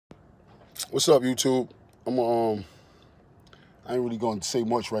What's up, YouTube? I ain't really going to say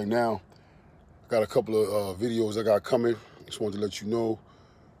much right now. I got a couple of videos I got coming. Just wanted to let you know.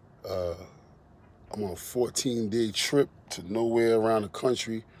 I'm on a 14-day trip to nowhere around the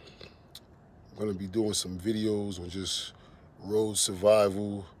country. I'm going to be doing some videos on just road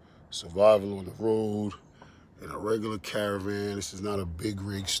survival on the road, in a regular caravan. This is not a big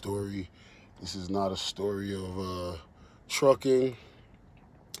rig story. This is not a story of trucking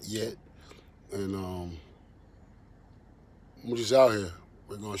yet. And I'm just out here.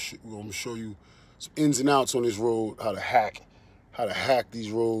 We're gonna show you some ins and outs on this road, how to hack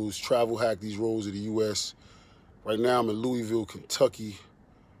these roads, travel hack these roads of the U.S. Right now I'm in Louisville, Kentucky,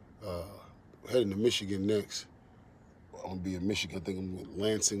 heading to Michigan next. I'm gonna be in Michigan. I think I'm in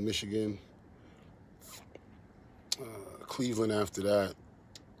Lansing, Michigan, Cleveland after that,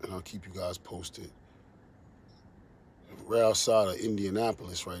 and I'll keep you guys posted. We're outside of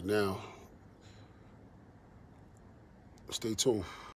Indianapolis right now. Stay tuned.